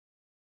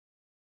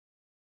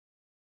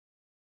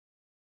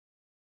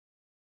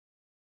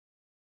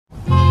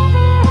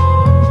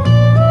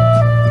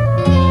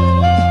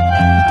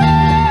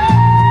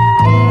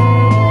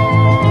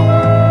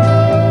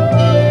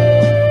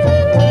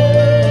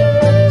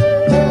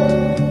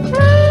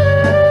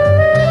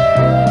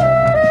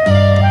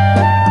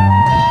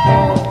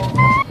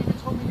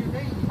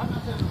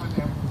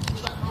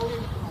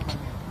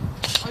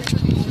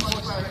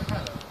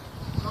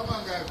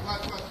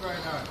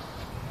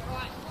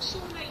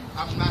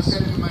I'm not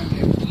telling you my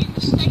name.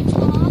 You stay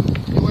calm.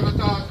 You want to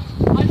talk?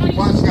 I know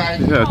One guy.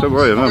 Yeah, don't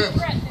worry, man.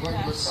 Okay?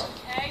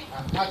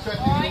 I'm not telling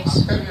you. I'm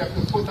telling you, if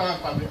you put on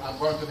for me, I'm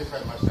going to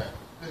defend myself.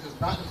 This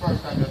is not the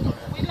first time you've done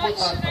it. We'd like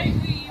to know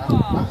who you I'm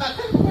are. not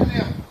telling you my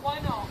name. Why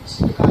not?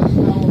 Because it's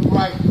now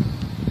right.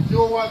 You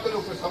want to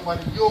look for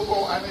somebody, you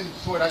go and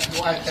ensure that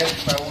you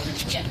identify who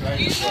this is. Yeah.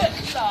 You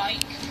look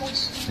like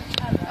voice of the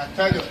terror. I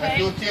tell you, okay? if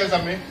you tears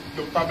on me,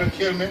 you'll probably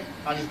kill me,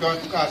 and it's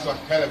going to cost you a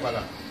hell of a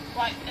lot.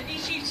 Right, I need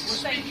you to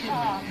stay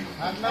calm.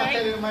 I'm not okay?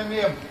 telling you my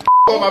name.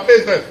 Go my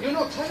business. You're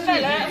not telling Fella,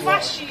 me who I've you are.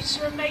 asked you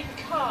to remain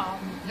calm.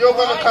 You're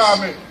going to call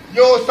me.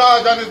 Your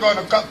sergeant is going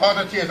to cut part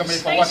of the tears on me for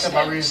Stay whatever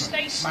still, reason.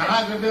 stay still. My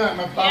hands are behind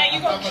my back. Yeah,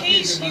 you got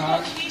keys. You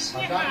got keys in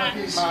your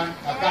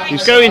hands.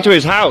 He's going to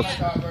his house.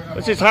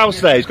 That's his house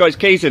there. He's got his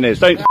keys in his.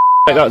 Don't take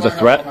that as a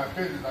threat.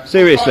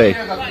 Seriously.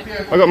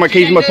 I got my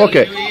keys in my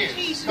pocket.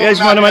 Yeah, he's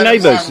one of my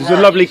neighbours. He's a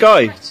lovely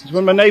guy. He's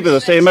one of my neighbours. I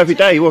see him every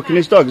day walking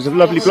his dog. He's a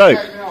lovely bloke.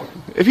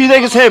 If you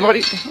think it's him, what do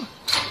you...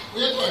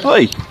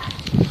 Oi.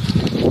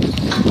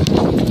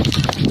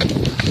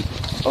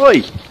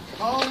 Oi.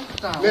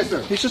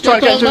 Listen. He's just trying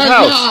to get into his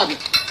house.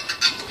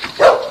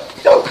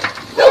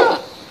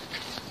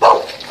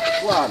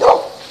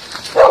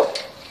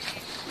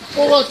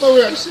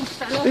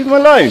 Leave him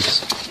alone.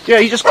 Yeah,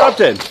 he just grabbed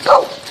him.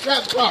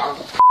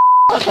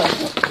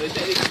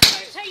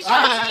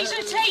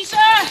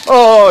 Taser!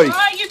 Oi.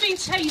 Right, you've been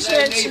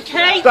tasered,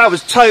 okay? That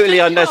was totally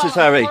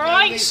unnecessary.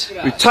 Right?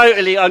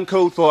 Totally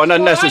uncalled for and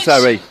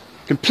unnecessary.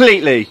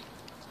 Completely.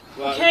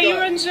 Okay,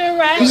 you're under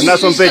arrest. And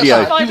that's on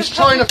video. He was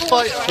trying to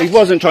fight. He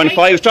wasn't trying to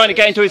fight, he was trying to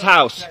get into his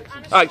house,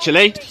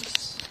 actually.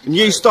 And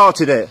you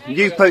started it.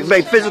 You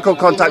made physical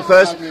contact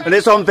first, and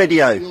it's on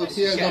video. You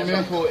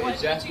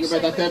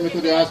better take me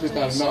to the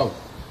hospital now.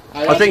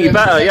 I think you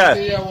better, yeah.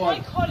 My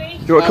colleague.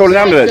 Do you want to call an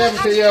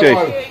ambulance?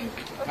 Gee.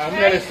 I'm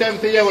nearly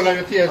 70 years old and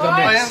you tears on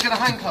me. I am going to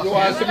handcuff You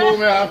want to move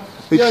me up?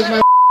 Here's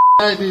my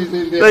IDs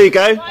in there. There you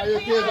go. You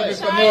tears on me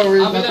for no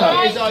reason at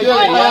all. Here's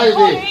my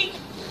ID.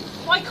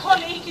 My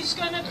colleague is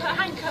going to put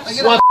handcuffs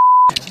on. What?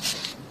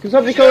 Can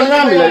somebody call an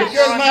ambulance?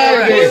 Here's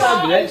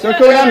my ID. So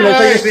call an ambulance,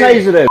 they just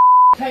tasered him.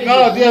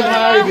 No, there's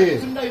my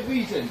ID. no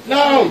reason.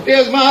 No,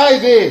 there's my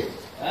ID.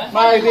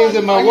 My ID is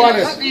in my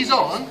wallet. Put these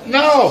on.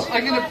 No.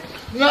 I'm going to...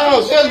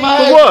 No, there's my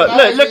ID. For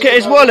what? Look at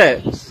his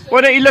wallet. Why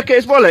don't you look at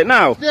his wallet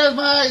now? There's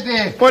my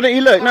ID. Why don't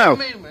you look now?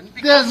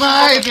 There's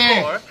my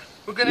ID.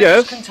 We're going to Yeah.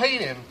 just contain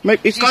him.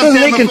 It doesn't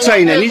need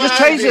containing, you just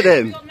tasered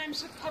him.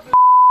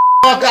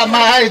 Fuck up my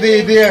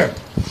ID there.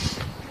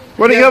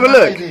 Why don't you have a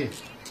look?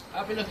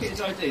 Have a look at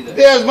his ID then.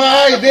 There's my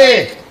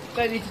ID.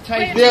 Don't need to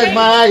take There's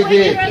my ID.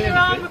 Bring your other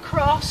arm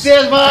across.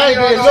 There's my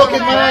ID. Look at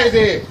my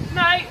ID.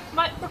 No,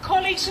 my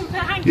colleague's going to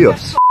put You're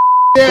handcuffs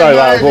There's so my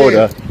out of ID.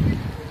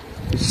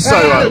 order. So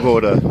out of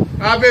order.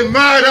 I've been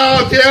murdered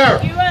out here.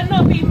 on. You are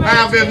not being murdered.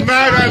 I've been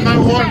murdered in my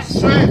own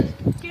street.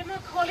 Give my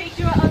colleague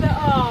your other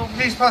arm.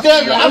 Please pass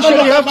There's, me I'm sure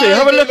you have to.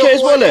 Have a look at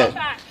his wallet.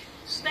 Back.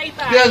 Stay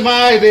back. There's my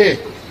ID.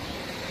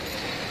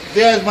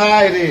 There's my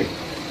ID.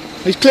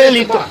 He's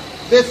clearly...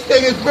 This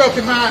thing is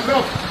broken, man.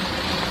 Look.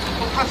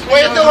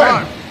 What you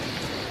doing?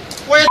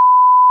 What you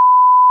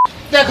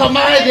take out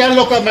my ID and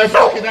look at my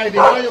fucking ID.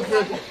 Why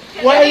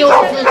you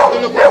refuse to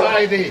look at my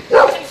ID? Stay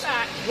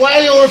back. Why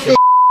you refuse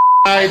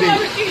I ID?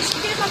 refuse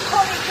to give my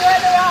colleague your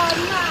other arm,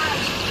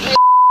 man.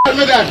 Tell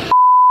me that.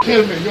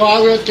 Kill me. You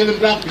always killing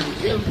black people.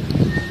 Kill me.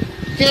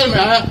 Kill me,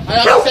 huh? I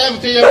am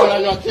 70 years old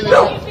and you're killing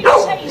You've me. been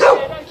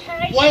tasered,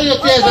 okay? Why you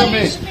tasing I want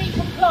me? you to be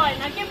compliant.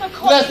 Now give my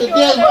colleague Listen, your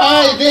there's other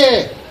my arm. ID.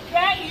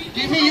 Yeah, you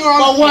Give me your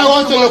But arm. why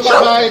want to look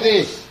at my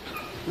ID?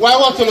 Why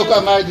want to look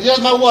at my ID? Here's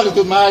my wallet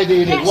with my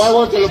ID in it. Why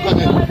want to look at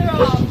it?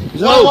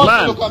 He's an Why old want to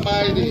man. look at my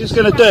ID? What's he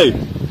going to do?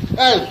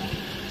 Hey,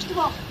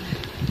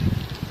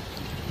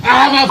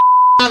 I have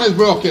my hand is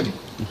broken.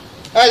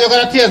 Hey, you're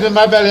gonna tease me in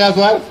my belly as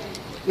well?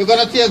 You're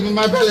gonna tease me in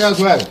my belly as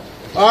well?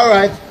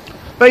 Alright.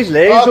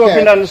 Basically, he's Okay.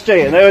 walking down the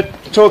street and they were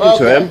talking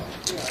to Okay. him.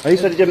 And he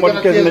said he didn't want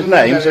to give him his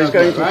name, so he's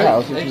going to his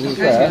house, which is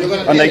there.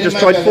 And they just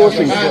tried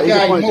forcing him. He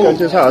just wanted to go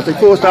into his house. They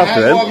forced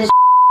after him,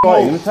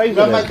 fighting and tasing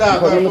him.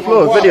 Put him on the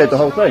floor, videoed the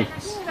whole thing.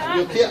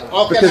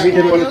 Because he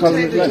didn't want to tell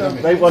them his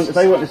name. They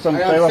wanted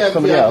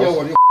somebody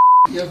else.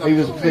 He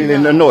was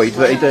feeling annoyed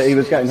that he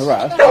was getting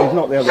harassed. He's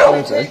not the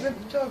other person.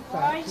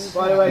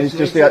 He's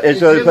just the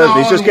other person.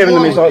 He's just giving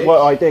them his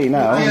ID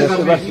now. He's just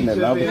arresting him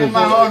now because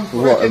of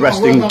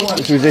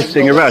what?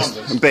 Resisting arrest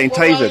and being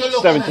tasered.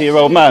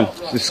 70-year-old man.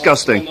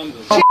 Disgusting.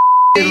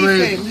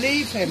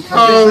 Leave him. Just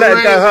let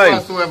him go home.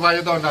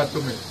 You done that to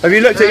me. Have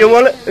you looked at your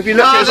wallet? Have you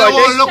looked at his No, they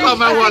won't ID? look at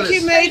my wallet.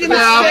 You made a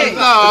Have mistake.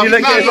 Have you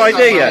looked at his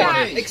ID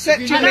yet? Except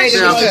you made a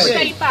Yeah. mistake.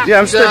 stay back. Yeah,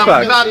 I'm They stood have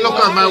back. not look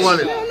at my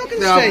wallet.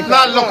 They have say not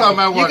that. look at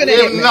my You're wallet. gonna hit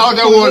Even me. now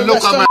they won't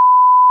look at my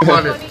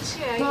wallet.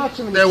 Yeah.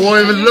 They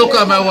won't even look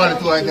at my wallet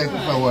to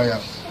identify who I am.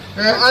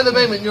 At the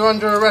moment, you're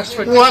under arrest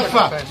for What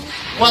different for? offence.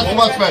 What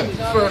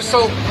for? For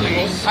assault,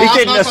 please. He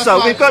didn't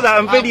assault. We've got that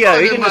on video.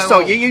 He didn't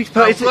assault you. You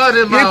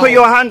put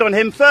your hand on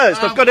him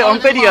first. I've got it on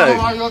video. I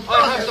have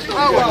the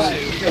power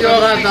to. You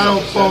have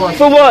no power.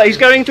 For what? He's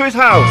going to his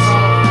house.